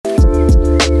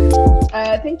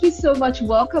thank you so much.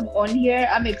 Welcome on here.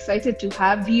 I'm excited to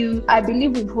have you. I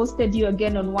believe we've hosted you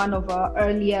again on one of our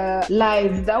earlier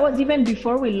lives. That was even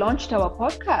before we launched our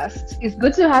podcast. It's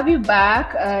good to have you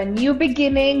back. New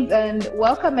beginnings, and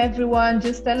welcome everyone.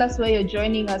 Just tell us where you're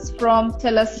joining us from.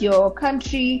 Tell us your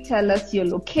country. Tell us your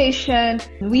location.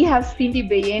 We have Cindy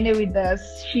Beyene with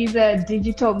us. She's a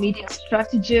digital media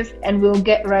strategist, and we'll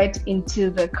get right into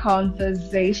the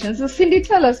conversation. So Cindy,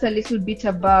 tell us a little bit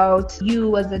about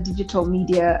you as a digital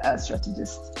media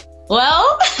strategist.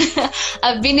 Well,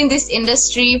 I've been in this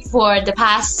industry for the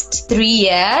past 3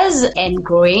 years and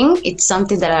growing. It's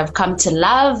something that I've come to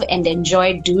love and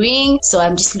enjoy doing. So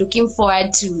I'm just looking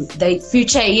forward to the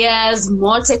future years,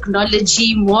 more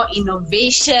technology, more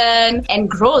innovation and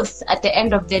growth at the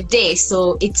end of the day.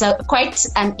 So it's quite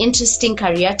an interesting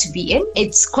career to be in.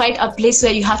 It's quite a place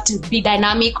where you have to be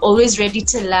dynamic, always ready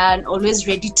to learn, always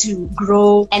ready to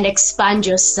grow and expand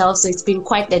yourself. So it's been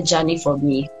quite a journey for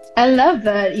me. I love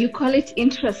that. You call it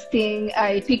interesting.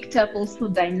 I picked up also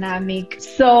dynamic.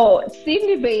 So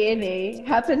Cindy Beyene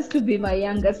happens to be my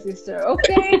younger sister,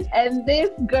 okay? And this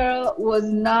girl was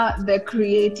not the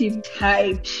creative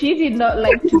type. She did not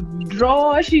like to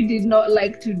draw. She did not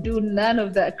like to do none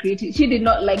of that creative. She did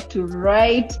not like to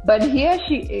write. But here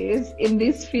she is in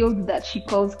this field that she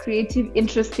calls creative,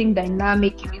 interesting,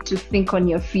 dynamic. You need to think on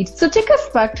your feet. So take us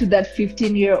back to that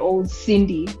 15-year-old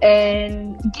Cindy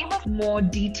and give us more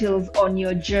details on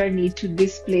your journey to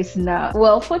this place now.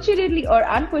 Well, fortunately or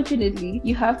unfortunately,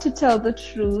 you have to tell the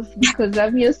truth because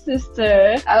I'm your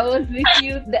sister. I was with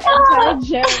you the entire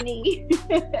journey.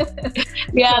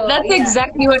 That's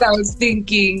exactly what I was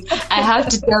thinking. I have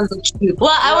to tell the truth.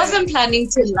 Well, I wasn't planning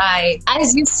to lie.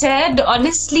 As you said,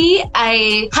 honestly,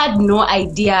 I had no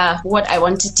idea what I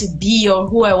wanted to be or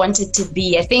who I wanted to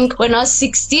be. I think when I was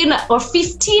 16 or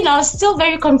 15, I was still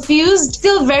very confused,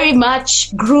 still very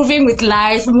much grooving with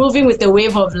life, moving with the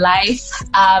wave of life,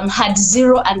 had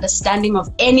zero understanding of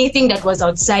anything that was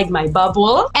outside my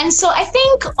bubble. And so I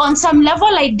think on some level,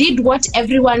 I did what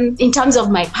everyone in terms of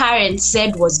my parents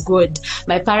said was good.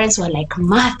 My parents were like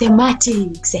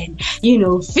mathematics and,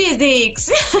 physics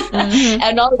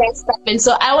and all that stuff. And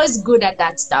so I was good at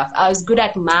that stuff. I was good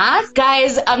at math.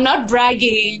 Guys, I'm not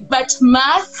bragging, but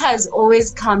math has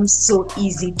always come so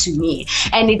easy to me.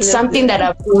 And it's something that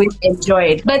I've always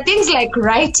enjoyed. But things like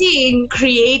writing,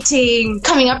 creating,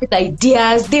 coming up with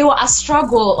ideas, they were a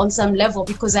struggle on some level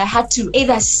because I had to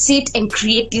either sit and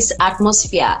create this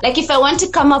atmosphere. Like if I want to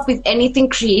come up with anything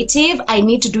creative, I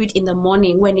need to do it in the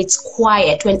morning when it's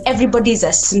quiet, when everybody's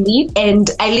asleep, and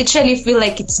I literally feel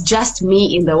like it's just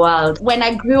me in the world. When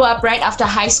I grew up right after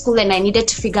high school and I needed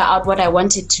to figure out what I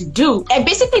wanted to do, I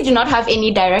basically did not have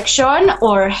any direction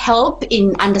or help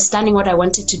in understanding what I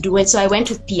wanted to do. And so I went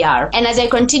with PR. And as I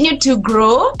continued to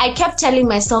grow, I kept telling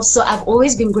myself, so I've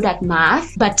always been good at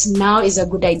math, but now is a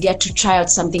good idea to try out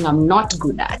something I'm not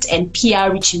good at. And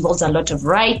PR, which involves a lot of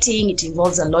writing, it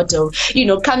involves a lot of,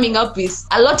 coming up with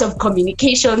a lot of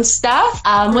communication stuff,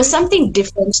 was something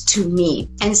different to me.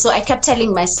 And so I kept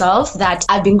telling myself that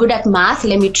I've been good at math,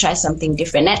 let me try something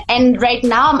different. And right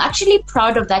now I'm actually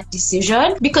proud of that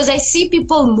decision because I see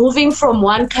people moving from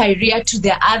one career to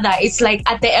the other. It's like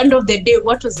at the end of the day,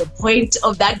 what was the point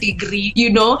of that degree,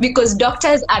 because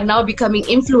doctors are now becoming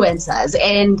influencers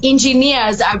and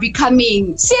engineers are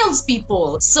becoming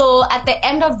salespeople. So at the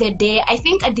end of the day, I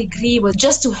think a degree was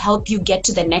just to help you get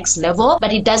to the next level,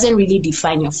 but it doesn't really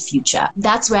define your future.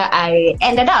 That's where I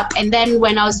ended up. And then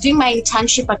when I was doing my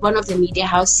internship at one of the media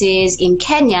houses in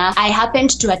Kenya, I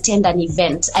happened to attend an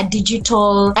event, a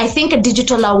digital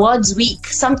awards week,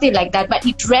 something like that, but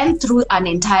it ran through an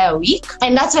entire week.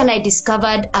 And that's when I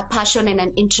discovered a passion and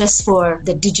an interest for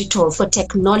the digital, for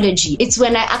technology. It's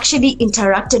when I actually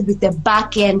interacted with the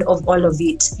back end of all of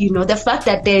it. The fact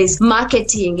that there is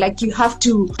marketing, like you have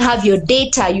to have your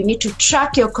data, you need to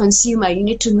track your consumer, you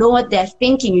need to know what they're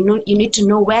thinking, you need to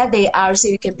know where they are so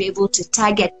you can be able to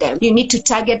target them. You need to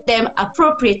target them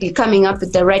appropriately, coming up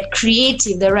with the right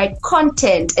creative, the right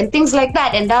content and things like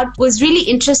that. And that was really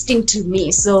interesting to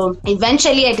me. So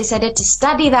eventually I decided to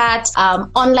study that,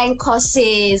 online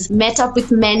courses, met up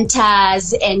with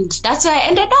mentors, and that's where I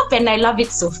ended up, and I love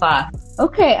it so far.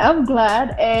 Okay, I'm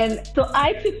glad. And so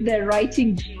I took the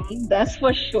writing gene, that's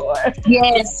for sure.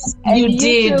 Yes, you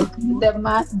did. Took the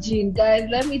math gene. Guys,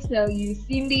 let me tell you,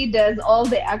 Cindy does all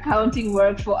the accounting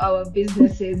work for our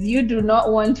businesses. You do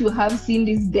not want to have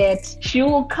Cindy's debt. She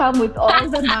will come with all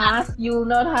the math. You will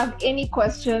not have any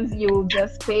questions. You will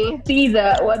just pay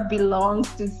Caesar what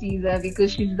belongs to Caesar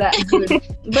because she's that good.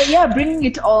 But yeah, bringing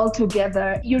it all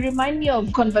together, you remind me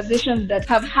of conversations that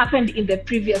have happened in the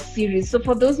previous series. So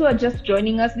for those who are just just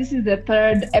joining us, this is the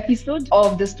third episode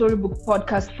of the Storybook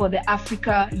podcast for the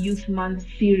Africa Youth Month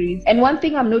series. And one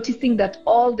thing I'm noticing that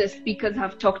all the speakers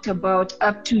have talked about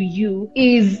up to you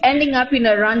is ending up in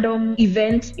a random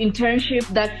event, internship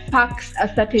that sparks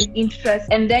a certain interest,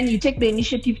 and then you take the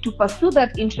initiative to pursue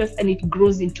that interest and it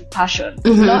grows into passion.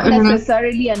 Not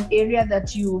necessarily an area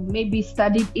that you maybe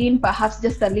studied in, perhaps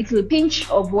just a little pinch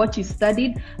of what you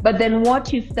studied, but then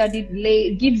what you studied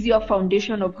gives you a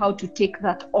foundation of how to take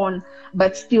that on,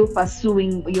 but still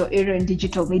pursuing your area in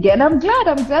digital media. And I'm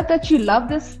glad that you love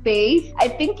this space. I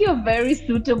think you're very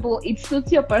suitable. It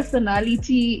suits your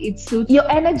personality. It suits your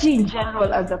energy in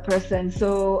general as a person.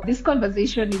 So this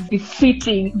conversation is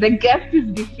befitting. The guest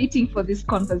is befitting for this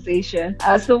conversation.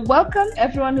 So welcome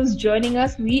everyone who's joining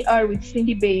us. We are with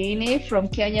Cindy Beyene from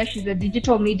Kenya. She's a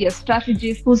digital media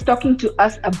strategist who's talking to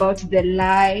us about the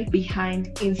lie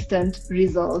behind instant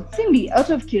results. Cindy, out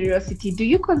of curiosity, do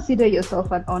you consider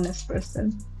yourself an honest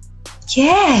person?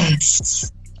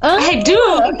 Yes. I do.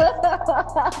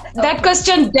 That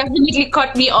question definitely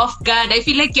caught me off guard. I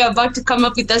feel like you're about to come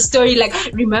up with a story like,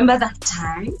 remember that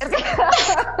time?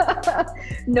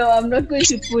 No, I'm not going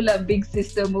to pull a big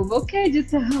sister move. Okay,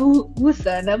 just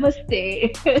Wusa,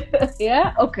 namaste.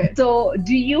 Yeah, okay. So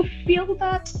do you feel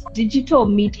that digital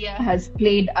media has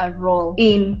played a role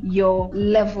in your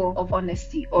level of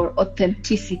honesty or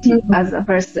authenticity as a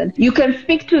person? You can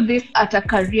speak to this at a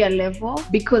career level,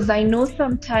 because I know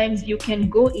sometimes you can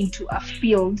go into a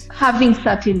field having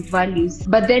certain values,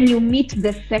 but then you meet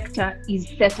the sector is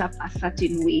set up a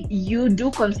certain way. You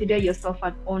do consider yourself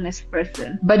an honest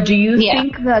person, but do you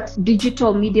think that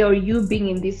digital media or you being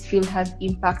in this field has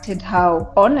impacted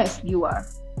how honest you are?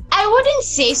 I wouldn't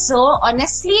say so,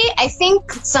 honestly. I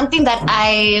think something that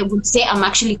I would say I'm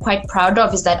actually quite proud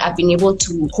of is that I've been able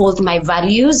to uphold my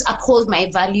values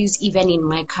even in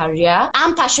my career.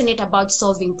 I'm passionate about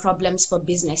solving problems for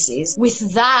businesses.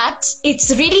 With that, it's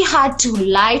really hard to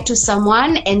lie to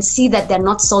someone and see that they're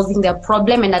not solving their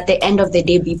problem, and at the end of the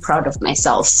day, be proud of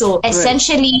myself. So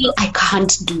essentially, I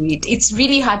can't do it. It's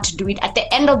really hard to do it. At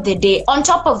the end of the day, on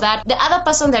top of that, the other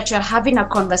person that you're having a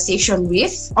conversation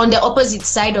with on the opposite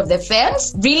side of the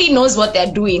fence really knows what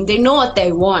they're doing. They know what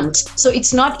they want. So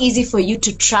it's not easy for you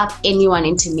to trap anyone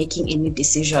into making any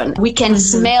decision. We can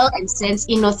smell and sense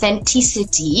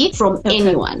inauthenticity from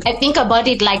anyone. I think about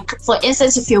it like, for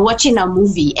instance, if you're watching a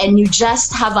movie and you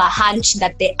just have a hunch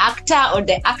that the actor or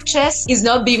the actress is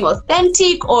not being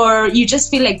authentic, or you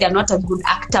just feel like they're not a good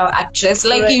actor or actress,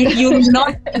 like you will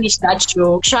not finish that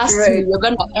show. Trust me, you're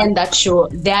going to end that show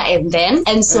there and then.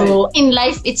 And so in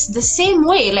life, it's the same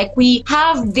way. Like, we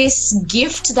have this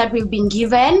gift that we've been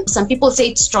given. Some people say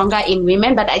it's stronger in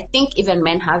women, but I think even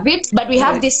men have it. But we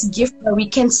have this gift where we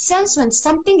can sense when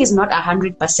something is not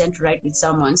 100% right with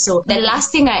someone. So the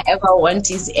last thing I ever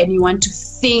want is anyone to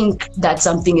think that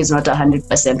something is not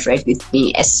 100% right with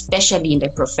me, especially in the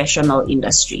professional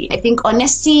industry. I think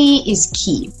honesty is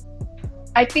key.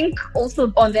 I think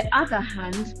also, on the other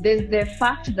hand, there's the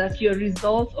fact that your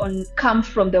results come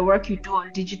from the work you do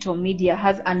on digital media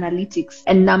has analytics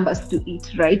and numbers to it,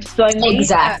 right? So I mean,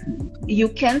 you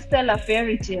can sell a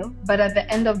fairy tale, but at the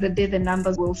end of the day, the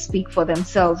numbers will speak for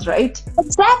themselves, right?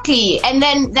 Exactly. And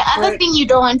then the other thing you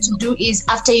don't want to do is,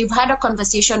 after you've had a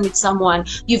conversation with someone,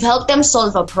 you've helped them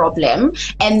solve a problem,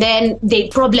 and then the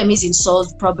problem isn't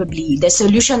solved, probably the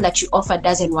solution that you offer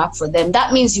doesn't work for them.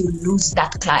 That means you lose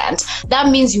that client. That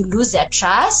means you lose their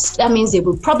trust. That means they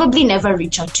will probably never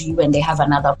reach out to you when they have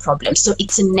another problem. So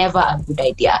it's never a good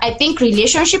idea. I think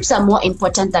relationships are more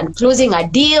important than closing a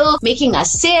deal, making a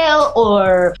sale,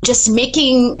 or just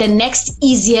making the next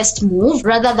easiest move,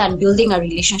 rather than building a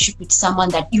relationship with someone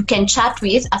that you can chat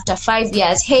with after 5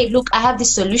 years. Hey, look, I have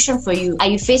this solution for you. Are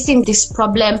you facing this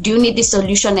problem? Do you need this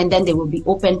solution? And then they will be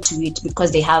open to it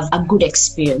because they have a good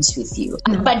experience with you.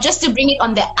 But just to bring it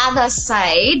on the other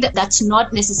side, that's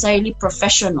not necessarily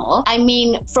professional. I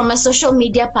mean, from a social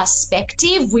media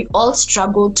perspective, we all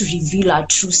struggle to reveal our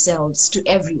true selves to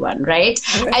everyone, right?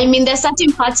 I mean, there's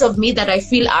certain parts of me that I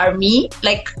feel are me,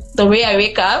 like the way I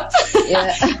wake up.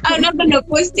 I'm not going to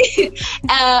post it.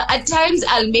 At times,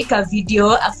 I'll make a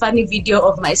funny video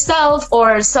of myself,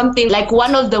 or something. Like,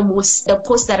 one of the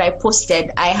posts that I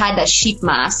posted, I had a sheet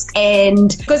mask,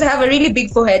 and because I have a really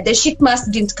big forehead, the sheet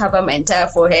mask didn't cover my entire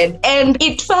forehead, and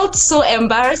it felt so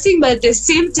embarrassing, but at the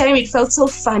same time, it felt so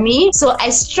funny. So I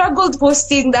struggled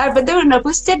posting that, but then when I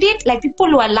posted it, like,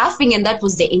 people were laughing, and that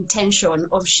was the intention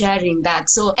of sharing that.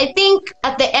 So I think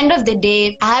at the end of the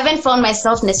day, I haven't found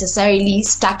myself necessarily necessarily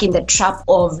stuck in the trap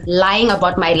of lying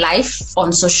about my life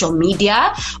on social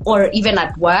media or even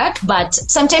at work, but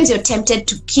sometimes you're tempted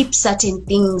to keep certain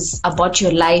things about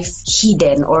your life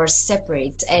hidden or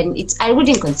separate, and I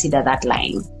wouldn't consider that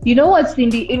lying. You know what,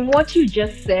 Cindy, in what you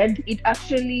just said, it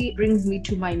actually brings me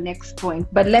to my next point,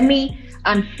 but let me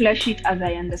unflesh it as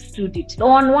I understood it. So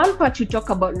on one part, you talk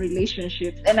about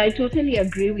relationships, and I totally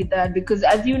agree with that, because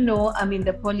as you know, I'm in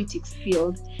the politics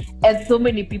field and so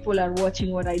many people are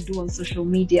watching what I do on social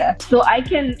media. So I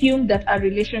can assume that a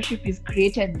relationship is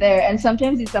created there, and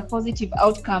sometimes it's a positive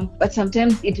outcome, but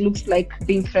sometimes it looks like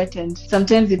being threatened.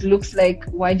 Sometimes it looks like,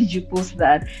 why did you post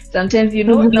that? Sometimes,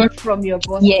 not from your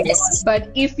boss. Yes.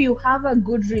 But if you have a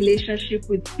good relationship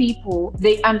with people,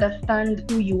 they understand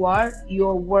who you are,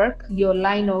 your work, your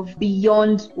line of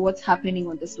beyond what's happening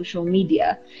on the social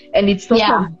media, and it sort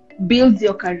of builds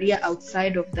your career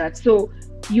outside of that. So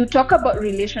you talk about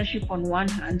relationship on one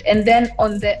hand, and then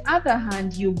on the other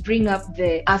hand, you bring up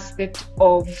the aspect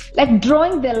of like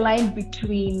drawing the line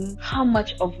between how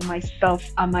much of myself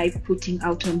am I putting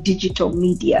out on digital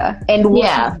media, and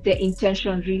what is the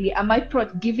intention really? Am I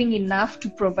giving enough to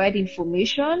provide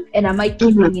information, and am I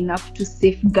keeping enough to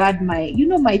safeguard my,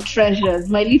 my treasures,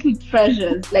 my little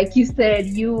treasures, like you said,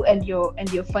 you and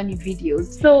your funny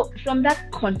videos. So from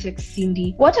that context,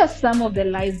 Cindy, what are some of the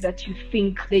lies that you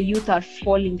think the youth are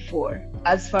falling for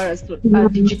as far as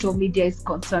digital media is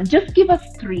concerned? Just give us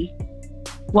 3.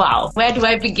 Wow, where do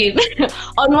I begin?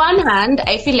 On one hand,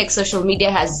 I feel like social media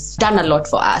has done a lot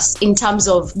for us in terms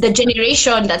of the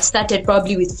generation that started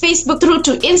probably with Facebook through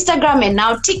to Instagram and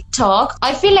now TikTok.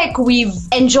 I feel like we've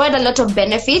enjoyed a lot of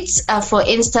benefits. For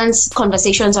instance,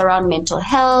 conversations around mental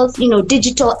health,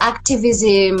 digital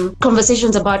activism,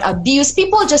 conversations about abuse,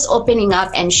 people just opening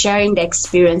up and sharing their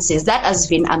experiences. That has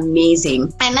been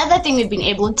amazing. Another thing we've been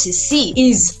able to see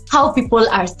is how people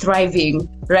are thriving,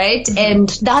 right? And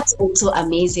that's also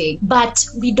amazing. But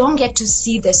we don't get to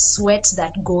see the sweat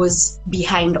that goes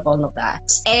behind all of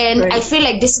that. And I feel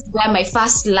like this is where my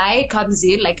first lie comes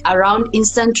in, like around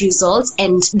instant results.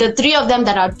 And the 3 of them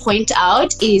that I'd point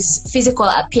out is physical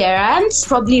appearance,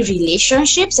 probably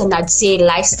relationships, and I'd say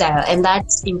lifestyle. And that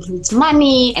includes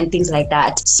money and things like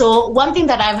that. So one thing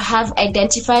that I have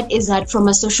identified is that from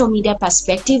a social media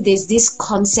perspective, there's this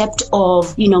concept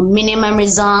of, minimum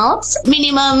results,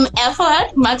 minimum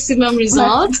effort, maximum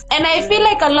results. And I feel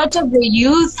like a lot of the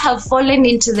youth have fallen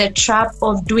into the trap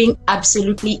of doing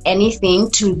absolutely anything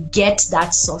to get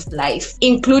that soft life,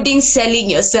 including selling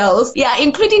yourself. Yeah,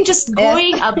 including just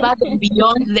going above and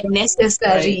beyond the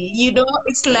necessary.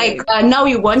 It's like now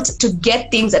we want to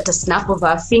get things at a snap of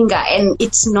our finger, and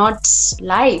it's not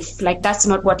life. Like, that's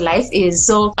not what life is.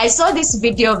 So I saw this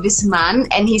video of this man,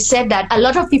 and he said that a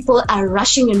lot of people are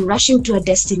rushing to a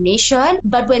destination,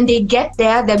 but when they get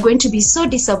there, they're going to be so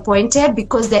disappointed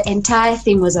because the entire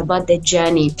thing was about the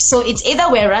journey. So it's either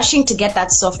we're rushing to get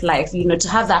that soft life, to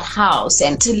have that house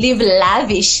and to live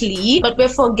lavishly, but we're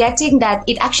forgetting that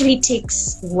it actually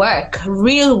takes work,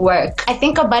 real work. I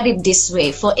think about it this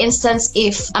way. For instance,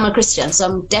 if I'm a Christian, so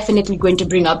I'm definitely going to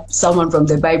bring up someone from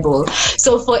the Bible.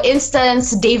 So for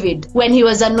instance, David, when he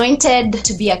was anointed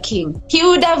to be a king, he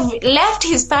would have left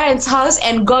his parents' house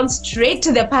and gone straight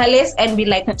to the palace and be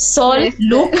like, Saul,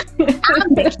 look,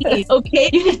 I'm the king, okay?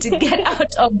 You need to get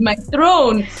out of my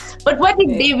throne. But what did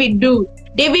David do?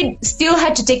 David still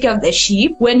had to take care of the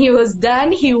sheep. When he was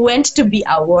done, he went to be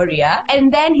a warrior,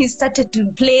 and then he started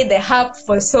to play the harp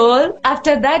for Saul.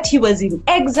 After that, he was in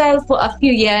exile for a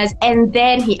few years, and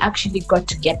then he actually got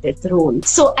to get the throne.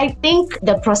 So I think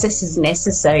the process is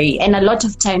necessary, and a lot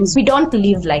of times we don't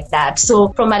live like that. So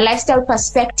from a lifestyle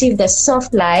perspective, the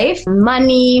soft life,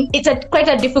 money, it's quite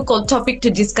a difficult topic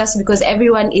to discuss because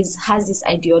everyone has this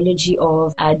ideology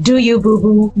of do you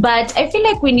boo-boo. But I feel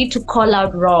like we need to call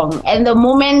out wrong, and the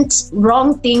moment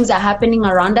wrong things are happening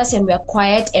around us and we're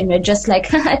quiet and we're just like,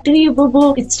 do you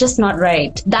boo-boo? It's just not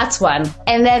right. That's one.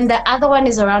 And then the other one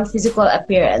is around physical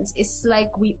appearance. It's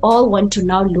like we all want to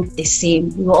now look the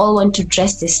same. We all want to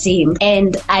dress the same.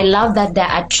 And I love that there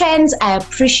are trends. I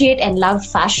appreciate and love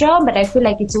fashion, but I feel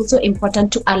like it's also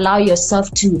important to allow yourself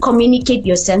to communicate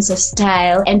your sense of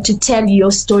style and to tell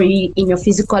your story in your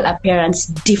physical appearance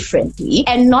differently,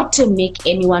 and not to make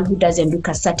anyone who doesn't look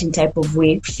a certain type of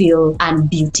way feel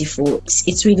beautiful.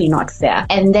 It's really not fair.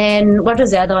 And then what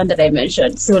was the other one that I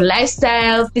mentioned? So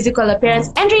lifestyle, physical appearance,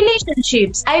 and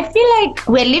relationships. I feel like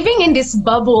we're living in this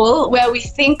bubble where we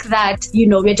think that,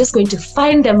 we're just going to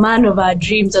find the man of our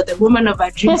dreams or the woman of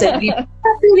our dreams and live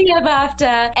happily ever after,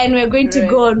 and we're going to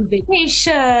go on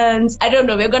vacations. I don't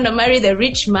know, we're going to marry the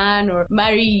rich man or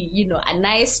marry, you know, a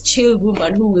nice chill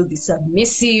woman who will be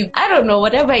submissive. I don't know,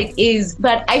 whatever it is.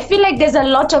 But I feel like there's a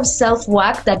lot of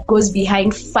self-work that goes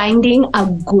behind finding a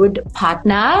good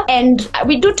partner. And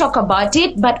we do talk about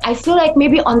it, but I feel like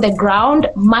maybe on the ground,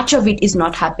 much of it is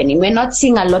not happening. We're not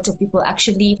seeing a lot of people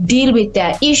actually deal with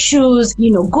their issues,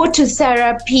 you know, go to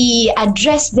therapy,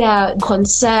 address their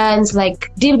concerns,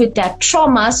 like deal with their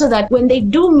trauma, so that when they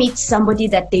do meet somebody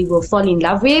that they will fall in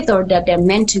love with or that they're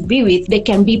meant to be with, they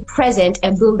can be present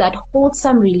and build that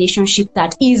wholesome relationship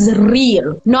that is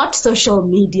real, not social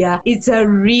media. It's a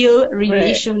real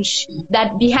relationship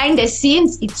that behind the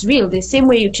scenes, it's real. The same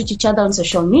way you treat each other on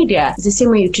social media is the same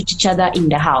way you treat each other in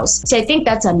the house. So I think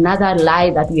that's another lie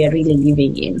that we are really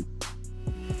living in.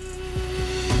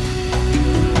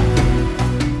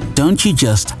 Don't you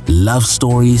just love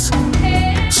stories?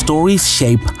 Stories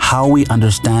shape how we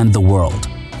understand the world,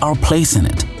 our place in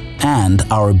it, and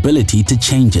our ability to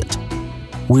change it.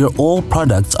 We are all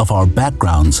products of our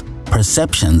backgrounds,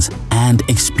 perceptions, and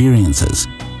experiences,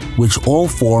 which all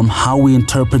form how we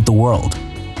interpret the world.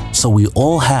 So we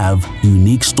all have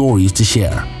unique stories to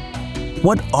share.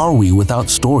 What are we without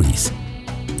stories?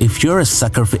 If you're a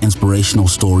sucker for inspirational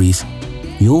stories,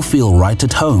 you'll feel right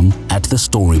at home at The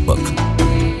Storybook.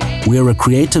 We're a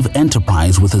creative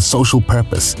enterprise with a social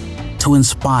purpose to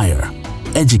inspire,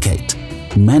 educate,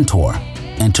 mentor,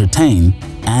 entertain,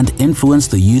 and influence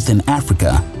the youth in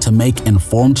Africa to make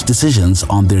informed decisions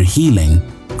on their healing,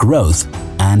 growth,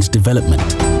 and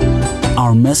development.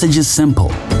 Our message is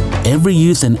simple. Every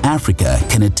youth in Africa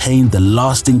can attain the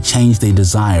lasting change they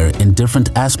desire in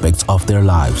different aspects of their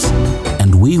lives,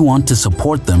 and we want to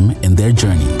support them in their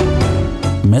journey.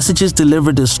 Messages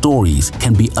delivered as stories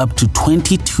can be up to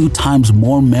 22 times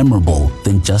more memorable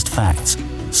than just facts.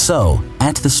 So,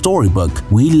 at The Storybook,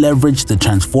 we leverage the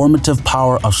transformative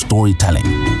power of storytelling.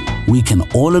 We can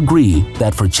all agree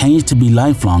that for change to be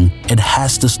lifelong, it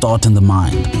has to start in the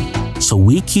mind. So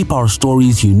we keep our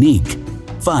stories unique,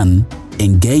 fun,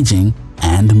 engaging,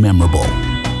 and memorable.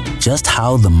 Just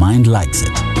how the mind likes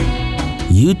it.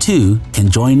 You too can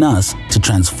join us to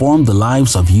transform the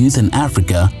lives of youth in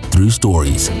Africa through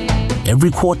stories.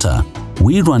 Every quarter,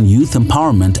 we run youth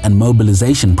empowerment and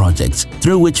mobilization projects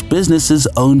through which businesses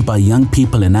owned by young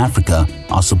people in Africa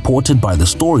are supported by The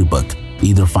Storybook,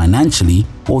 either financially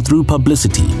or through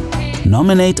publicity.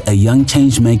 Nominate a young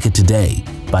changemaker today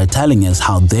by telling us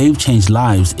how they've changed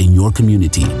lives in your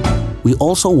community. We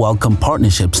also welcome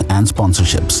partnerships and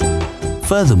sponsorships.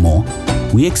 Furthermore,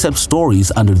 we accept stories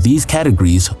under these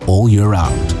categories all year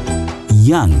round.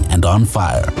 Young and on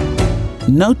fire.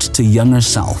 Note to younger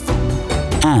self.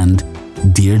 And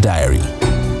Dear Diary.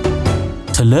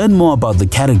 To learn more about the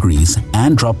categories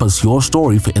and drop us your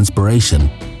story for inspiration,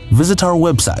 visit our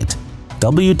website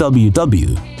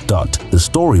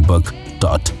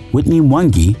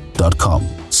www.thestorybook.whitneymwangi.com.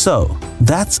 So,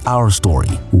 that's our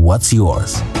story. What's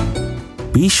yours?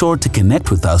 Be sure to connect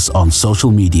with us on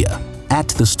social media at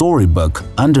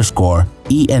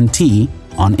thestorybook_ENT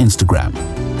on Instagram,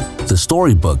 The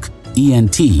Storybook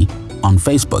ENT on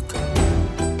Facebook,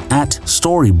 at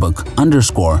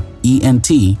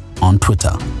storybook_ENT on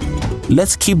Twitter.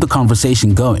 Let's keep the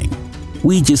conversation going.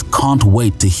 We just can't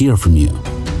wait to hear from you.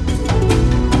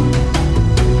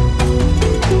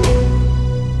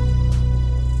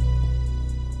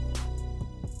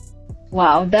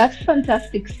 Wow, that's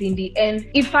fantastic, Cindy. And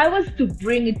if I was to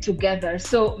bring it together,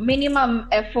 so minimum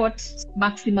effort,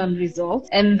 maximum result,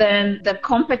 and then the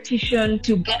competition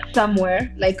to get somewhere,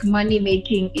 like money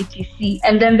making, etc.,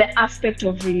 and then the aspect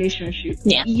of relationship.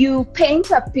 Yeah. You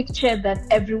paint a picture that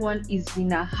everyone is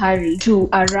in a hurry to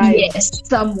arrive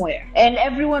somewhere, and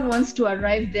everyone wants to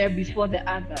arrive there before the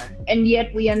other. And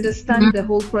yet we understand the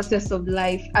whole process of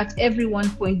life. At every one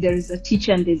point, there is a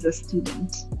teacher and there's a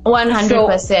student.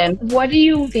 100%. So, what do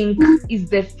you think is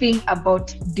the thing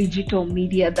about digital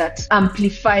media that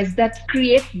amplifies, that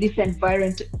creates this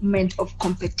environment of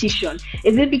competition?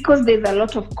 Is it because there's a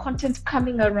lot of content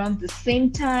coming around the same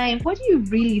time? What do you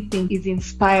really think is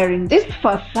inspiring this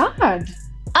facade?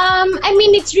 I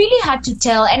mean, it's really hard to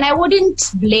tell, and I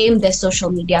wouldn't blame the social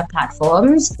media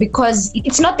platforms because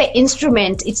it's not the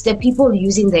instrument, it's the people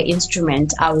using the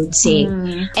instrument, I would say.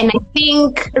 And I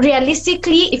think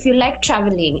realistically, if you like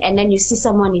traveling and then you see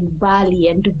someone in Bali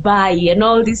and Dubai and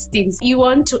all these things, you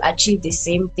want to achieve the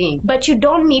same thing, but you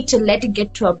don't need to let it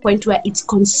get to a point where it's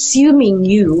consuming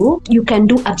you. You can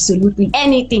do absolutely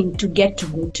anything to get to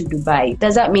go to Dubai.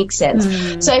 Does that make sense?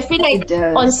 So I feel like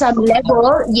on some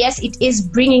level, yes, it is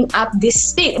bringing bringing up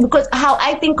this thing, because how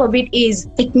I think of it is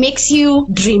it makes you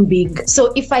dream big.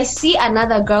 So if I see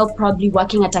another girl probably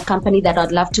working at a company that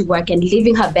I'd love to work and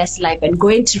living her best life and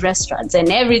going to restaurants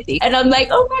and everything, and I'm like,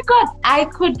 oh my God, I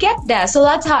could get there. So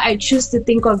that's how I choose to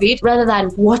think of it, rather than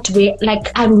what way,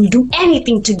 like I will do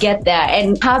anything to get there,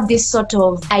 and have this sort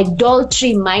of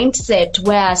idolatry mindset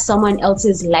where someone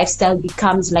else's lifestyle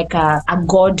becomes like a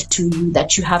god to you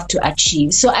that you have to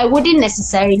achieve. So I wouldn't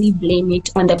necessarily blame it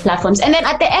on the platforms. And then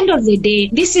at the end of the day,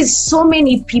 this is so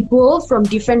many people from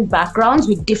different backgrounds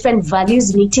with different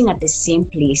values meeting at the same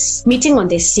place, meeting on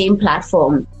the same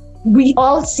platform. We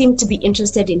all seem to be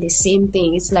interested in the same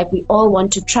thing. It's like we all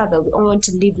want to travel, we all want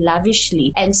to live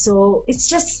lavishly. And so it's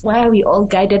just, why are we all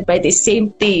guided by the same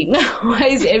thing? Why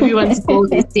is everyone's goal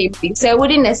the same thing? So I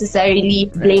wouldn't necessarily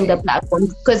blame the platform,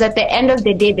 because at the end of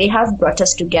the day, they have brought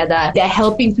us together. They're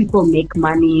helping people make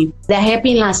money. They're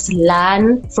helping us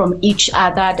learn from each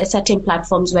other. There's certain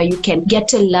platforms where you can get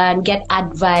to learn, get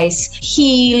advice,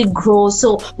 heal, grow.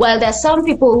 So while there are some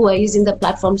people who are using the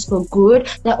platforms for good,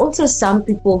 there are also some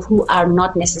people who are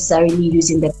not necessarily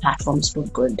using the platforms for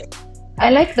good. I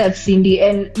like that, Cindy.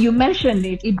 And you mentioned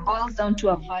it. It boils down to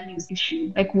a values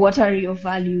issue. Like, what are your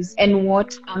values and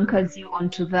what anchors you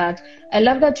onto that? I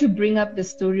love that you bring up the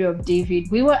story of David.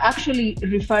 We were actually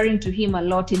referring to him a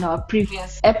lot in our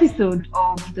previous episode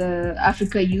of the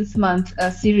Africa Youth Month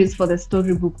series for the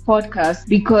Storybook podcast,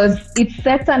 because it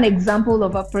sets an example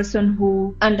of a person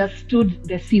who understood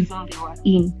the season they were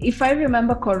in. If I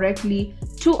remember correctly,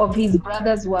 2 of his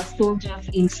brothers were soldiers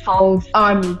in Saul's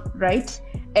army, right?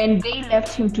 And they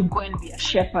left him to go and be a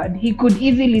shepherd. He could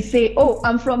easily say, oh,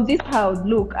 I'm from this house.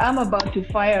 Look, I'm about to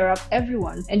fire up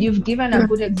everyone. And you've given a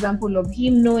good example of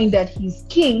him knowing that he's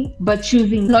king, but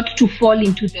choosing not to fall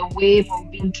into the wave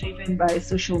of being driven by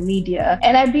social media.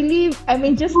 And I believe,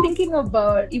 just thinking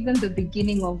about even the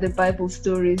beginning of the Bible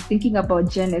stories, thinking about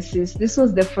Genesis, this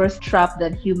was the first trap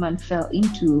that human fell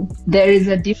into. There is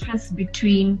a difference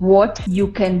between what you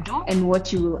can do and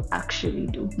what you will actually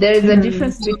do. There is a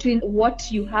difference between what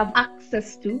you have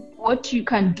access to, what you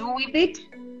can do with it,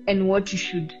 and what you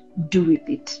should do with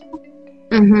it.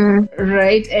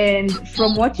 Right? And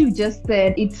from what you just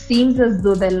said, it seems as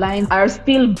though the lines are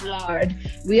still blurred.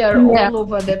 We are all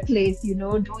over the place,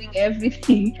 doing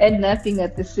everything and nothing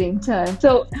at the same time.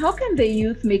 So how can the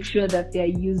youth make sure that they're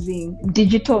using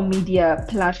digital media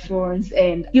platforms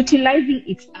and utilizing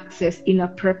its access in a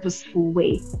purposeful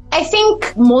way? I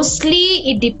think mostly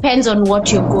it depends on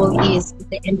what your goal is at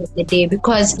the end of the day,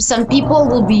 because some people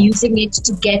will be using it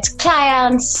to get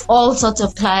clients, all sorts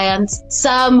of clients.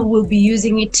 Some will be using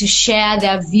it to share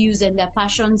their views and their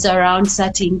passions around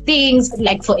certain things,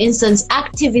 like for instance,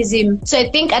 activism. So I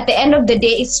think at the end of the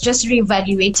day, it's just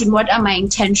reevaluating, what are my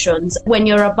intentions? When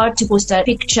you're about to post a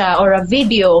picture or a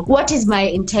video, what is my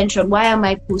intention? Why am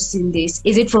I posting this?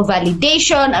 Is it for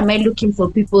validation? Am I looking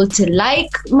for people to like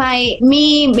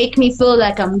me, make me feel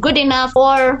like I'm good enough?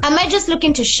 Or am I just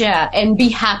looking to share and be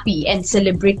happy and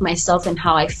celebrate myself and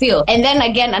how I feel? And then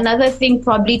again, another thing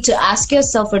probably to ask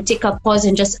yourself, or take a pause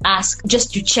and just ask,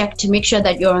 just to check to make sure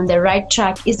that you're on the right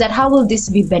track, is that how will this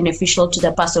be beneficial to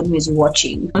the person who is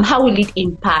watching? How will it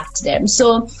impact them?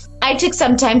 So I took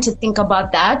some time to think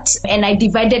about that, and I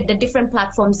divided the different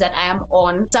platforms that I am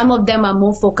on. Some of them are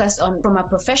more focused on from a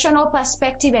professional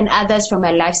perspective and others from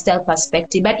a lifestyle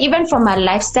perspective. But even from a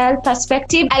lifestyle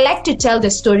perspective, I like to tell the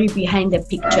story behind the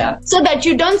picture, so that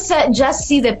you don't just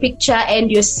see the picture and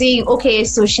you're saying, okay,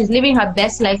 so she's living her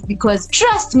best life, because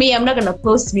trust me, I'm not going to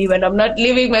post me when I'm not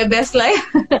living my best life.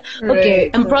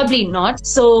 Okay, I'm probably not.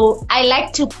 So I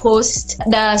like to post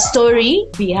the story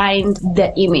behind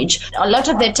the image. A lot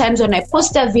of the time, when I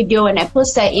post a video and I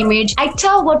post an image, I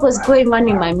tell what was going on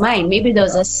in my mind. Maybe there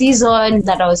was a season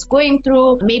that I was going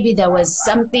through. Maybe there was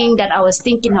something that I was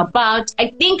thinking about. I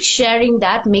think sharing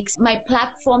that makes my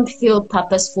platform feel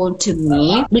purposeful to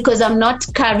me, because I'm not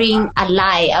carrying a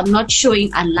lie. I'm not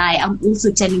showing a lie. I'm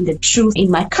also telling the truth in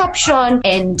my caption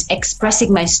and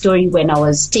expressing my story when I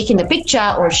was taking the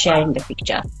picture or sharing the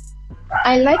picture.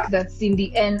 I like that,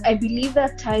 Cindy, and I believe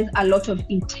that ties a lot of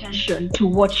intention to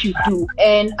what you do,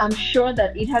 and I'm sure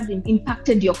that it has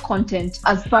impacted your content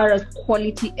as far as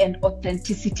quality and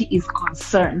authenticity is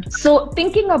concerned. So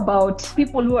thinking about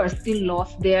people who are still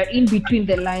lost, they're in between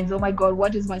the lines, oh my God,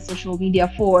 what is my social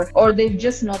media for? Or they've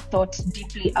just not thought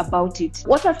deeply about it.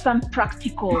 What are some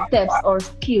practical steps or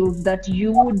skills that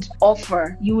you would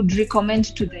offer, you would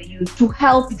recommend to the youth to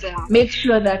help them make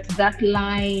sure that that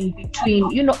line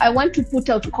between, I want to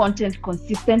put out content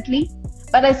consistently,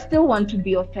 but I still want to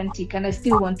be authentic and I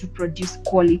still want to produce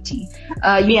quality.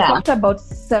 You talked about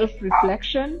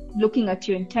self-reflection, looking at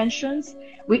your intentions.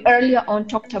 We earlier on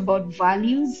talked about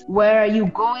values. Where are you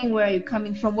going? Where are you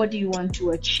coming from? What do you want to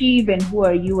achieve? And who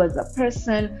are you as a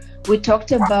person? We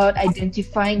talked about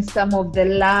identifying some of the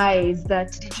lies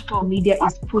that digital media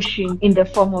is pushing in the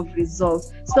form of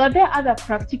results. So are there other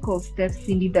practical steps,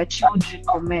 Cindy, that you would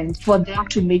recommend for them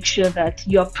to make sure that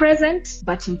you're present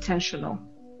but intentional?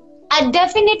 I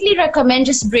definitely recommend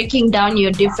just breaking down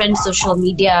your different social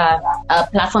media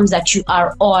platforms that you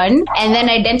are on and then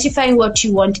identifying what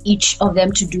you want each of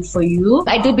them to do for you.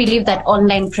 I do believe that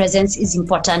online presence is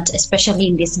important, especially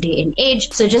in this day and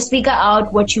age. So just figure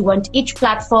out what you want each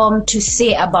platform to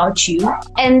say about you.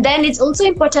 And then it's also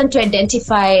important to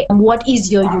identify what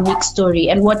is your unique story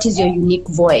and what is your unique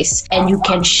voice. And you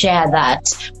can share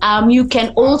that. You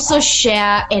can also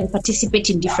share and participate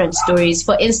in different stories.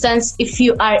 For instance, if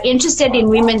you are interested in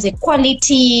women's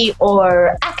equality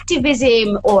or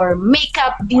activism or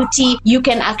makeup, beauty, you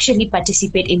can actually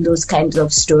participate in those kinds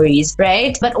of stories,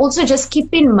 right? But also just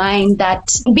keep in mind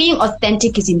that being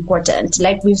authentic is important.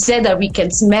 Like we've said that we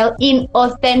can smell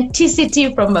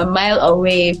inauthenticity from a mile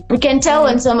away. We can tell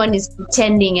when someone is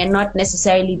pretending and not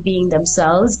necessarily being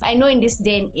themselves. I know in this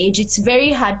day and age, it's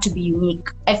very hard to be unique.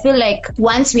 I feel like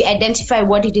once we identify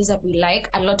what it is that we like,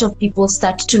 a lot of people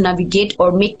start to navigate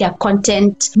or make their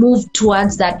content move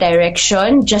towards that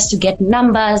direction just to get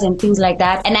numbers and things like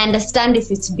that. And I understand if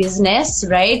it's business,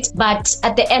 right? But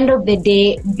at the end of the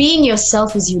day, being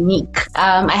yourself is unique.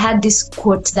 I had this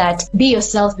quote that be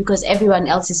yourself because everyone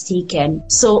else is taken.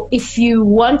 So if you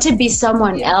want to be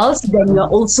someone else, then you're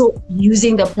also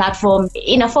using the platform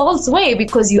in a false way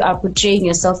because you are portraying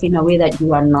yourself in a way that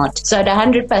you are not. So I'd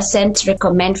 100%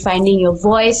 recommend finding your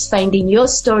voice, finding your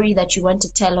story that you want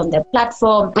to tell on the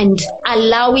platform and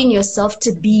allowing yourself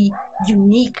to be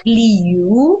uniquely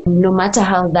you, no matter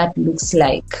how that looks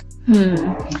like.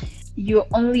 You're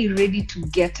only ready to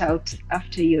get out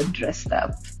after you're dressed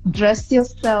up. Dress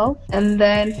yourself and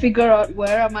then figure out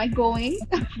where am I going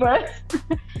first.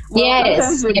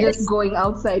 Sometimes we're just going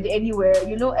outside anywhere.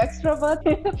 You know, extrovert,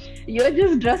 you're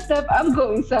just dressed up. I'm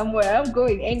going somewhere. I'm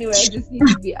going anywhere. I just need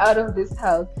to be out of this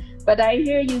house. But I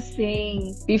hear you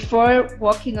saying before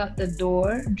walking out the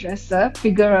door, dress up,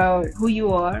 figure out who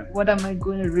you are, what am I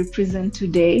going to represent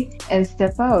today, and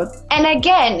step out. And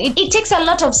again, it takes a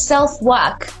lot of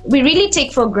self-work. We really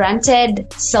take for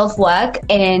granted self-work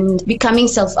and becoming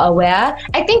self-aware.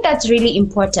 I think that's really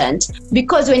important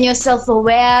because when you're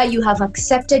self-aware, you have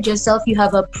accepted yourself, you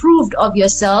have approved of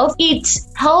yourself, it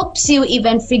helps you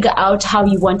even figure out how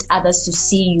you want others to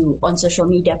see you on social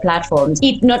media platforms.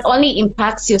 It not only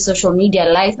impacts your social media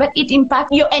life, but it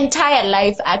impacts your entire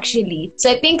life actually.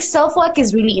 So I think self-work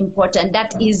is really important.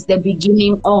 That is the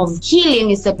beginning of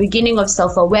healing. It's the beginning of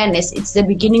self-awareness. It's the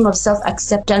beginning of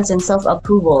self-acceptance and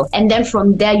self-approval. And then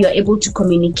from there, you're able to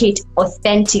communicate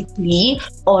authentically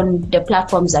on the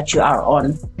platforms that you are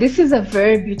on. This is a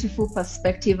very beautiful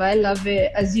perspective. I love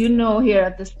it. As you know, here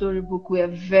at the Storybook, we are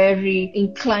very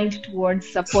inclined towards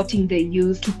supporting the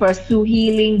youth to pursue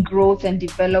healing, growth, and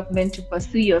development, to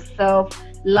pursue yourself,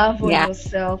 love on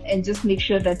yourself, and just make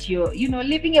sure that you're,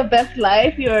 living your best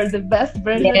life. You're the best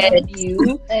version of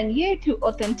you. And to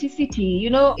authenticity.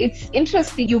 It's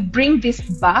interesting. You bring this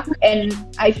back, and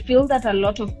I feel that a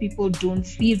lot of people don't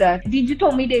see that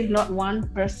digital media is not one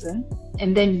person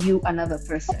and then you another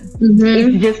person.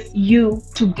 It's just you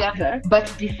together,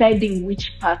 but deciding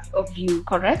which parts of you,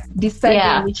 correct?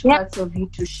 Deciding which parts of you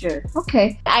to share.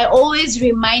 Okay. I always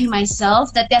remind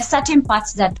myself that there are certain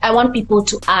parts that I want people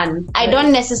to earn. I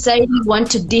don't necessarily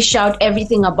want to dish out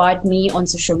everything about me on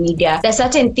social media. There are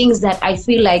certain things that I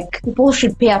feel like people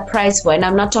should pay a price for, and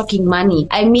I'm not talking money.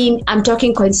 I mean, I'm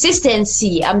talking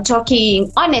consistency. I'm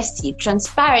talking honesty,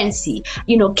 transparency,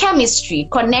 chemistry,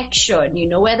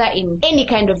 connection, whether in any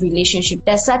kind of relationship.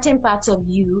 There's certain parts of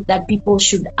you that people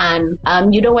should earn.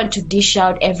 You don't want to dish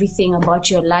out everything about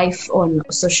your life on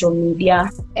social media.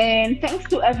 And thanks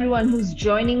to everyone who's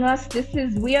joining us.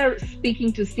 We are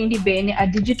speaking to Cindy Beene, a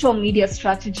digital media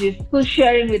strategist, who's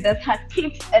sharing with us her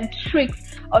tips and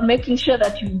tricks on making sure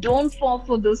that you don't fall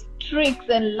for those tricks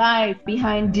and lies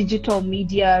behind digital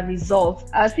media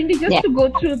results. Cindy, just to go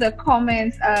through the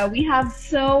comments, we have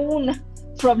Soun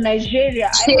from Nigeria.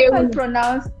 I hope I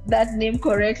pronounced that name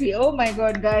correctly. Oh my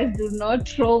God, guys, do not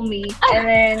troll me. And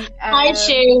then hi,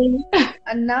 Shane.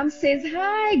 Anam says,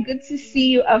 hi, good to see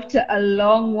you after a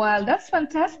long while. That's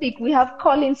fantastic. We have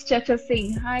Collins Chacha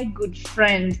saying, hi, good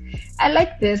friend. I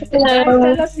like this. Guys,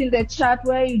 tell us in the chat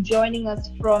where you're joining us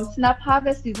from. Snap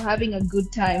Harvest is having a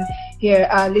good time. here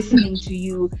listening to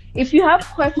you. If you have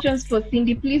questions for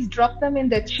Cindy, please drop them in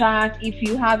the chat. If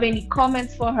you have any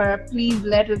comments for her, please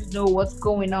let us know what's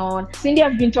going on. Cindy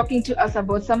has been talking to us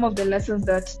about some of the lessons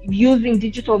that using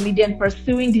digital media and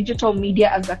pursuing digital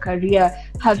media as a career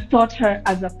has taught her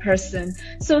as a person.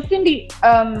 So Cindy,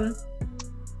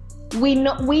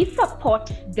 we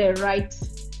support the right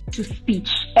to speech.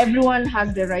 Everyone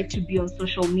has the right to be on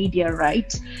social media,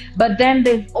 right? But then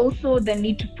there's also the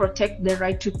need to protect the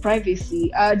right to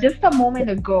privacy. Just a moment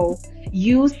ago,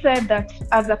 you said that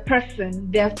as a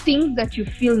person, there are things that you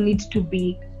feel need to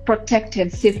be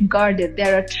protected, safeguarded.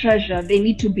 They're a treasure. They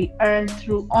need to be earned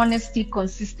through honesty,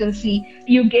 consistency.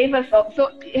 You gave us up.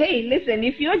 So, hey, listen,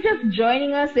 if you're just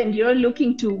joining us and you're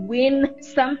looking to win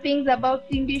some things about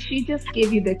Cindy, she just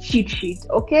gave you the cheat sheet,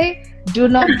 okay? Do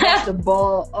not drop the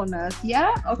ball on us,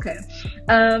 yeah? Okay.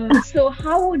 So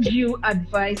how would you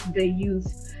advise the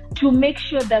youth to make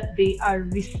sure that they are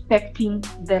respecting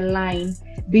the line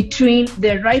between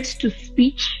the right to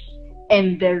speech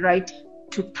and the right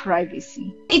to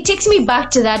privacy? It takes me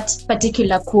back to that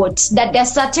particular quote, that there are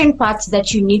certain parts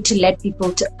that you need to let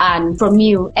people to earn from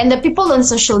you. And the people on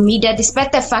social media,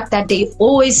 despite the fact that they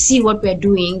always see what we're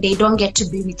doing, they don't get to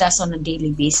be with us on a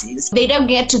daily basis. They don't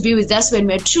get to be with us when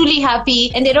we're truly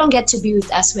happy, and they don't get to be with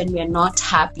us when we're not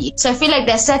happy. So I feel like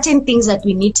there are certain things that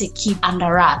we need to keep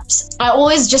under wraps. I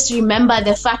always just remember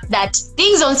the fact that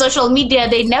things on social media,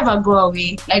 they never go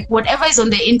away. Like whatever is on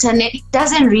the internet, it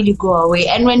doesn't really go away.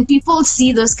 And when people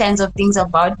see those kinds of things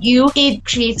about you, it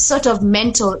creates sort of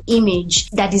mental image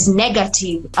that is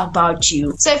negative about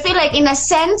you. So I feel like in a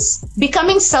sense,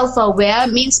 becoming self-aware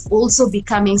means also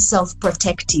becoming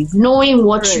self-protective, knowing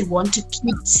what you want to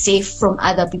keep safe from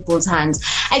other people's hands.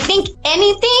 I think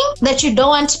anything that you don't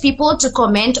want people to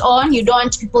comment on, you don't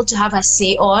want people to have a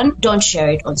say on, don't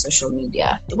share it on social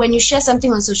media. When you share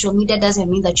something on social media, doesn't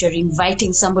mean that you're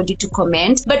inviting somebody to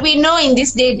comment. But we know in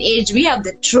this day and age, we have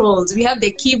the trolls, we have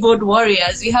the keyboard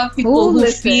warriors, we have people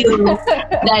who feel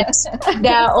that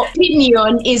their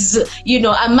opinion is,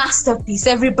 a masterpiece.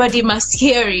 Everybody must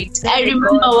hear it. I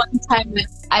remember one time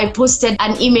I posted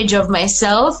an image of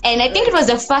myself, and I think it was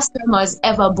the first time I was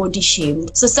ever body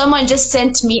shamed. So someone just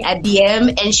sent me a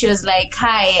DM and she was like,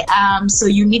 hi, so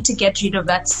you need to get rid of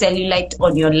that cellulite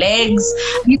on your legs.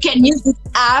 You can use this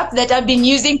app that I've been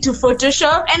using to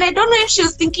Photoshop. And I don't know if she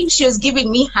was thinking she was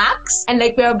giving me hacks and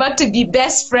like we're about to be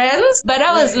best friends. But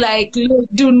I was like, look,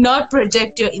 do not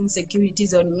project your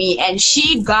insecurities on me. And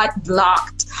she got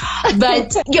blocked.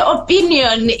 But your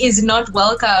opinion is not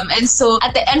welcome. And so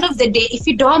at the end of the day, if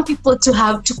you don't want people to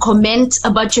have to comment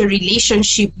about your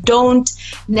relationship, don't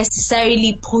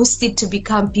necessarily post it to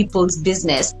become people's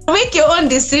business. Make your own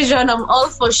decision. I'm all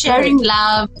for sharing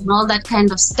love and all that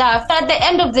kind of stuff. But at the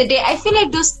end of the day, I feel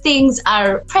like those things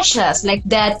are precious. Like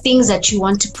they're things that you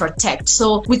want to protect.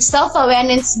 So with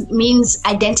self-awareness means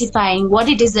identifying what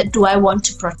it is that do I want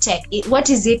to protect. What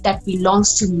is it that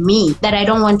belongs to me that I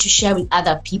don't want to share with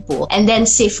other people? And then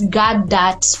safeguard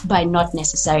that by not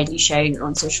necessarily sharing it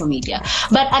on social media.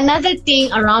 But another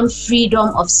thing around freedom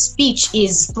of speech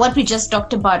is what we just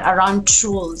talked about around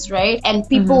trolls, right? And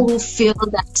people who feel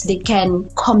that they can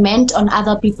comment on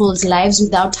other people's lives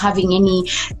without having any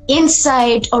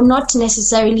insight or not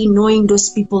necessarily knowing those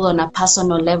people on a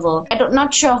personal level. I'm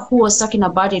not sure who was talking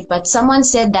about it, but someone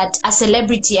said that a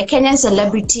Kenyan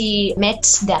celebrity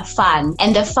met their fan,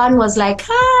 and the fan was like,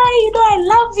 hi, I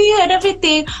love you and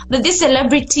everything. But this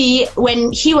celebrity,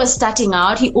 when he was starting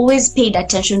out, he always paid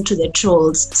attention to the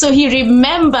trolls. So he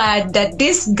remembered that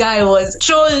this guy was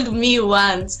trolled me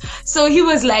once. So he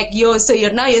was like, yo, so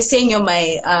you're saying you're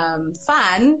my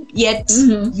fan, yet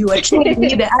you were trolling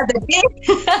me the other day.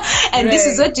 And this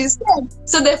is what you said.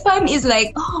 So the fan is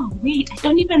like, oh, wait, I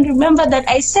don't even remember that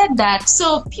I said that.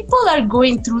 So people are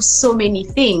going through so many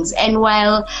things. And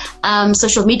while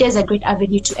social media is a great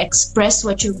avenue to express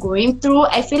what you're going through,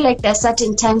 I feel like there are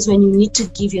certain times when you need to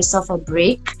give yourself a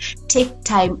break, take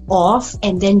time off,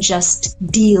 and then just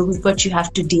deal with what you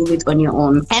have to deal with on your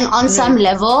own. And on some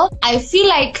level, I feel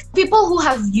like people who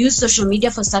have used social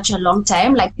media for such a long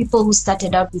time, like people who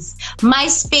started out with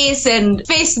MySpace and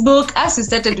Facebook, us who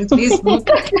started with Facebook,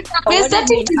 we're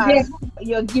starting to get...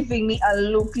 You're giving me a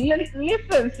look.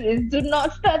 Listen, sis, do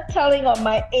not start telling on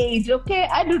my age, okay?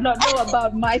 I do not know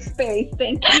about MySpace.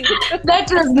 Thank you. That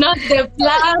was not the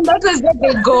plan. That was not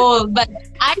the goal. But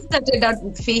I started out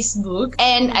with Facebook,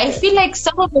 and I feel like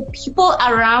some of the people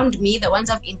around me, the ones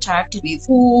I've interacted with,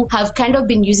 who have kind of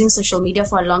been using social media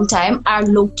for a long time, are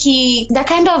low-key, they're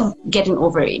kind of getting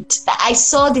over it. I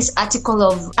saw this article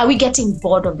of, are we getting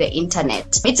bored of the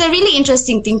internet? It's a really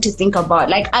interesting thing to think about.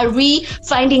 Like, are we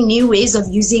finding new ways ways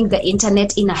of using the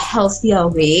internet in a healthier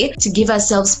way to give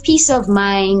ourselves peace of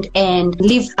mind and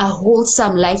live a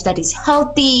wholesome life that is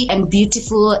healthy and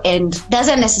beautiful and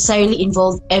doesn't necessarily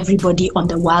involve everybody on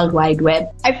the World Wide Web.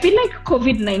 I feel like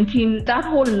COVID-19, that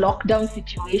whole lockdown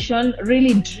situation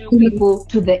really drew people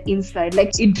to the inside.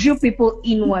 Like it drew people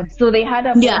inward. So they had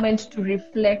a moment to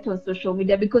reflect on social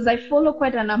media, because I follow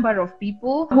quite a number of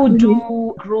people who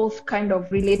do growth kind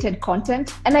of related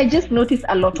content. And I just noticed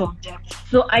a lot of depth.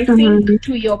 So I think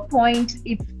to your point,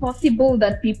 it's possible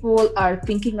that people are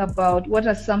thinking about what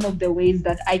are some of the ways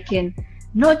that I can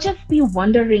not just be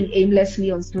wandering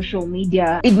aimlessly on social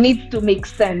media. It needs to make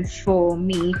sense for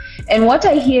me. And what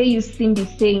I hear you, Cindy,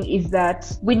 saying is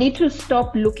that we need to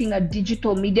stop looking at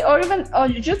digital media or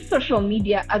just social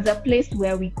media as a place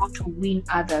where we go to win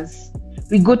others.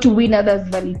 We go to win others'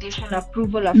 validation,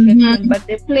 approval, affection, but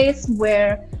the place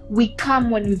where we come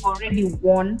when we've already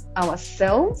won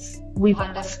ourselves, we've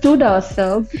understood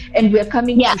ourselves, and we're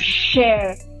coming to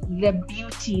share the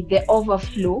beauty, the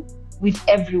overflow with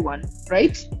everyone,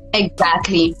 right?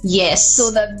 Exactly. Yes. So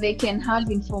that they can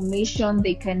have information,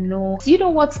 they can know,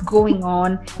 what's going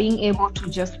on, being able to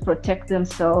just protect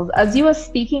themselves. As you were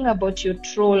speaking about your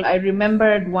troll, I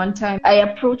remembered one time I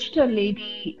approached a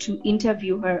lady to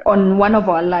interview her on one of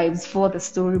our lives for the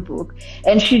storybook.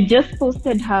 And she just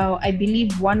posted how I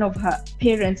believe one of her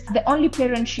parents, the only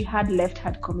parent she had left,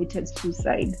 had committed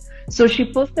suicide. So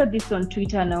she posted this on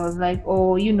Twitter, and I was like,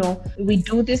 we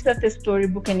do this at the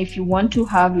storybook, and if you want to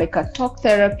have like a talk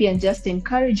therapy and just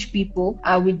encourage people,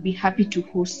 I would be happy to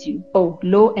host you. Oh,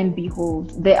 lo and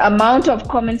behold, the amount of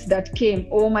comments that came,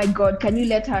 oh my God, can you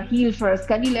let her heal first?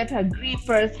 Can you let her grieve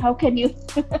first? How can you?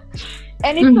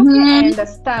 And it's okay, I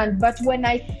understand. But when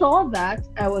I saw that,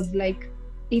 I was like,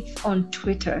 it's on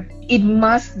Twitter. It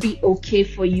must be okay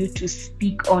for you to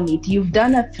speak on it. You've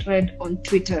done a thread on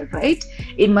Twitter, right?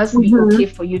 It must be okay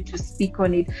for you to speak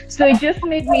on it. So it just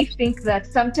made me think that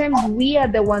sometimes we are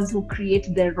the ones who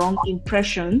create the wrong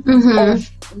impression of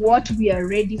what we are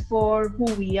ready for,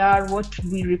 who we are, what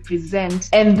we represent.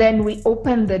 And then we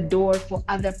open the door for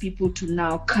other people to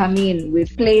now come in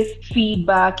with placed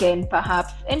feedback and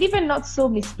perhaps, and even not so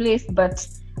misplaced, but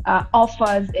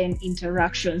offers and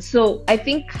interactions. So I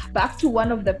think back to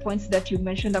one of the points that you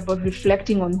mentioned about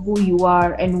reflecting on who you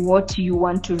are and what you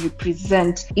want to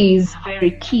represent is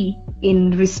very key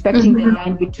in respecting the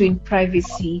line between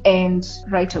privacy and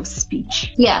right of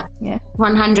speech. Yeah.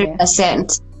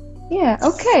 100%. Yeah,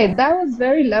 okay. That was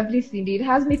very lovely, Cindy. It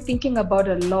has me thinking about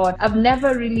a lot. I've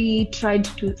never really tried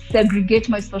to segregate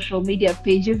my social media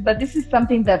pages, but this is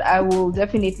something that I will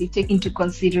definitely take into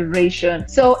consideration.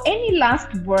 So any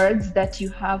last words that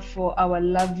you have for our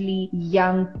lovely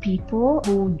young people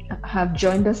who have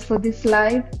joined us for this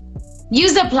live?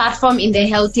 Use the platform in the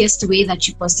healthiest way that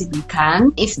you possibly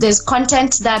can. If there's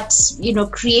content that,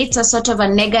 creates a sort of a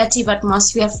negative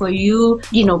atmosphere for you,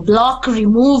 block,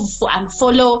 remove,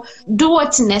 unfollow, do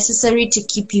what's necessary to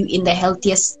keep you in the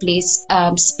healthiest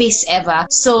space ever.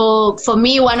 So for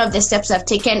me, one of the steps I've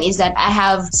taken is that I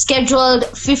have scheduled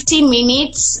 15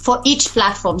 minutes for each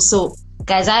platform. So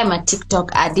guys, I'm a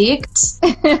TikTok addict.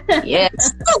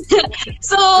 Yes.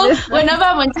 So whenever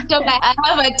I'm on TikTok, I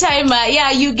have a timer.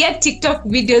 Yeah, you get TikTok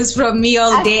videos from me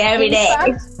all day, every day.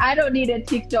 In fact, I don't need a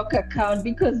TikTok account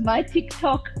because my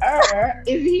TikToker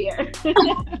is here.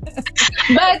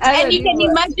 And you can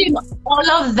imagine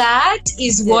all of that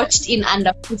is watched in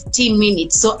under 15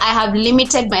 minutes. So I have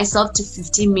limited myself to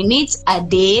 15 minutes a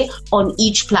day on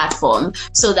each platform.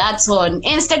 So that's on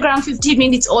Instagram, 15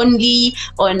 minutes only,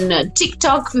 on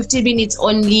TikTok, 15 minutes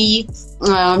only.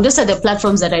 Those are the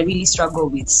platforms that I really struggle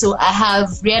with. So I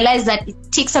have realized that it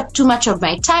takes up too much of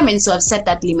my time, and so I've set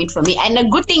that limit for me. And the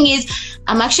good thing is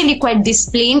I'm actually quite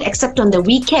disciplined, except on the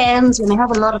weekends when I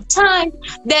have a lot of time,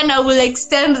 then I will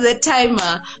extend the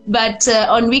timer. But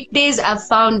on weekdays, I've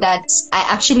found that I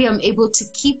actually am able to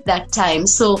keep that time.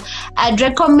 So I'd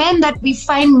recommend that we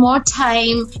find more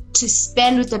time to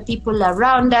spend with the people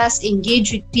around us,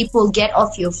 engage with people, get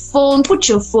off your phone, put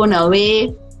your phone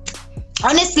away.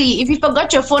 Honestly, if you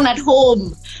forgot your phone at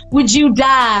home, would you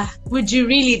die? Would you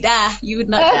really die? You would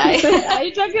not die. Are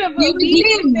you talking about me?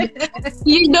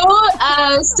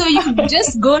 So you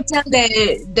just go tell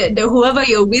the whoever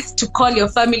you're with to call your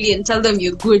family and tell them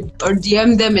you're good, or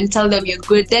DM them and tell them you're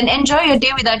good. Then enjoy your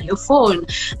day without your phone.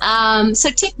 So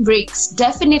take breaks.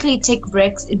 Definitely take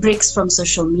breaks from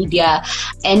social media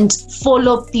and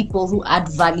follow people who add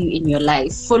value in your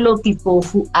life. Follow people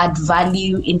who add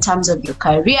value in terms of your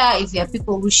career. If you have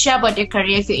people who share about their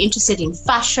career, if you're interested in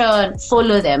fashion,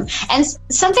 follow them. And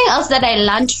something else that I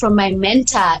learned from my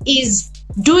mentor is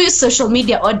do your social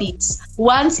media audits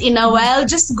once in a while.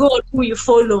 Just go on who you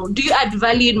follow. Do you add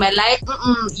value in my life?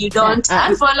 You don't.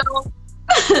 Unfollow.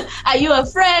 Are you a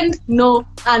friend? No,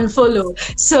 unfollow.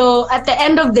 So at the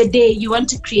end of the day, you want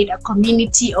to create a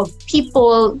community of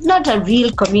people, not a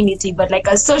real community, but like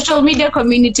a social media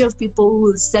community of people who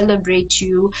will celebrate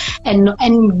you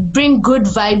and bring good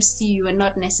vibes to you and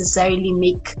not necessarily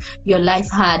make your life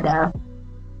harder.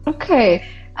 Okay.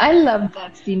 I love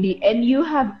that, Cindy. And you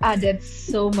have added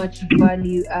so much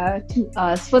value to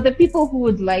us. For the people who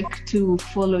would like to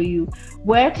follow you,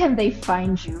 where can they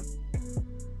find you?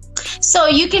 So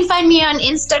you can find me on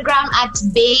Instagram at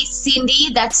Bey Cindy,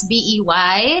 that's Bey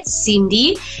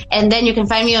Cindy, and then you can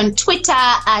find me on Twitter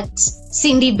at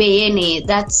Cindy Beyene,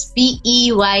 that's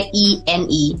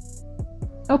Beyene.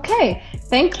 Okay,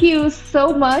 thank you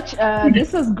so much.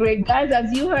 This was great, guys.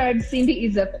 As you heard, Cindy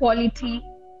is a quality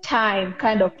time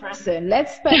kind of person.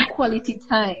 Let's spend quality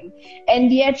time,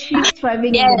 and yet she's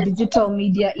thriving in the digital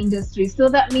media industry. So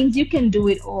that means you can do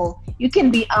it all. You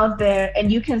can be out there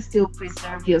and you can still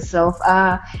preserve yourself.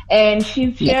 And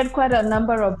she's shared quite a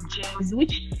number of gems,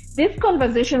 which this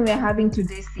conversation we're having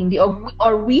today, Cindy,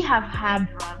 or we have had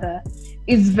rather,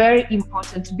 is very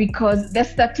important, because the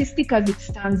statistic as it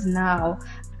stands now,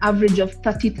 average of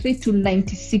 33 to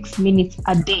 96 minutes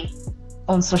a day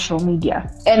on social media,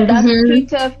 and that's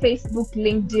Twitter, Facebook,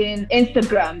 LinkedIn,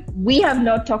 Instagram. We have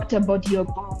not talked about your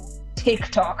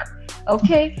TikTok.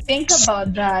 Okay, think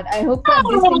about that. I hope that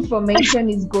this information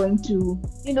is going to,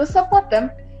 support them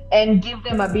and give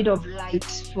them a bit of light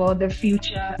for the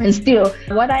future. And still,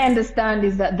 what I understand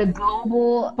is that the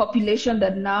global population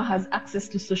that now has access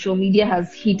to social media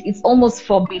has hit, it's almost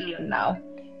 4 billion now,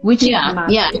 which is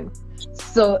massive. Yeah.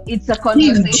 So it's a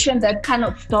conversation that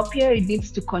cannot stop here. It needs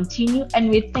to continue.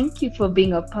 And we thank you for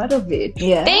being a part of it.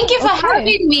 Yeah. Thank you for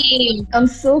having me. I'm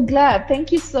so glad.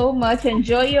 Thank you so much.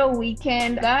 Enjoy your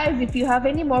weekend. Guys, if you have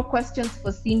any more questions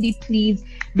for Cindy, please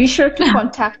be sure to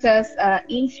contact us,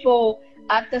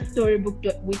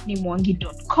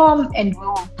 info@thestorybook.whitneymwangi.com, and we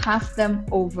will pass them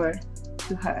over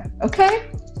to her. Okay?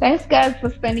 Thanks, guys,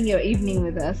 for spending your evening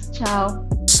with us. Ciao.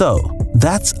 So,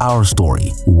 that's our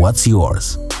story. What's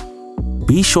yours?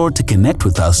 Be sure to connect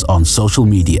with us on social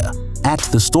media at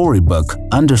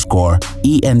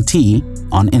thestorybook_ENT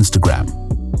on Instagram,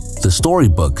 The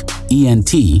Storybook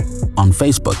ENT on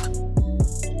Facebook,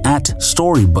 at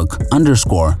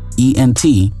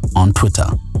storybook_ENT on Twitter.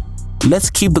 Let's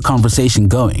keep the conversation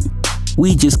going.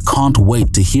 We just can't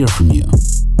wait to hear from you.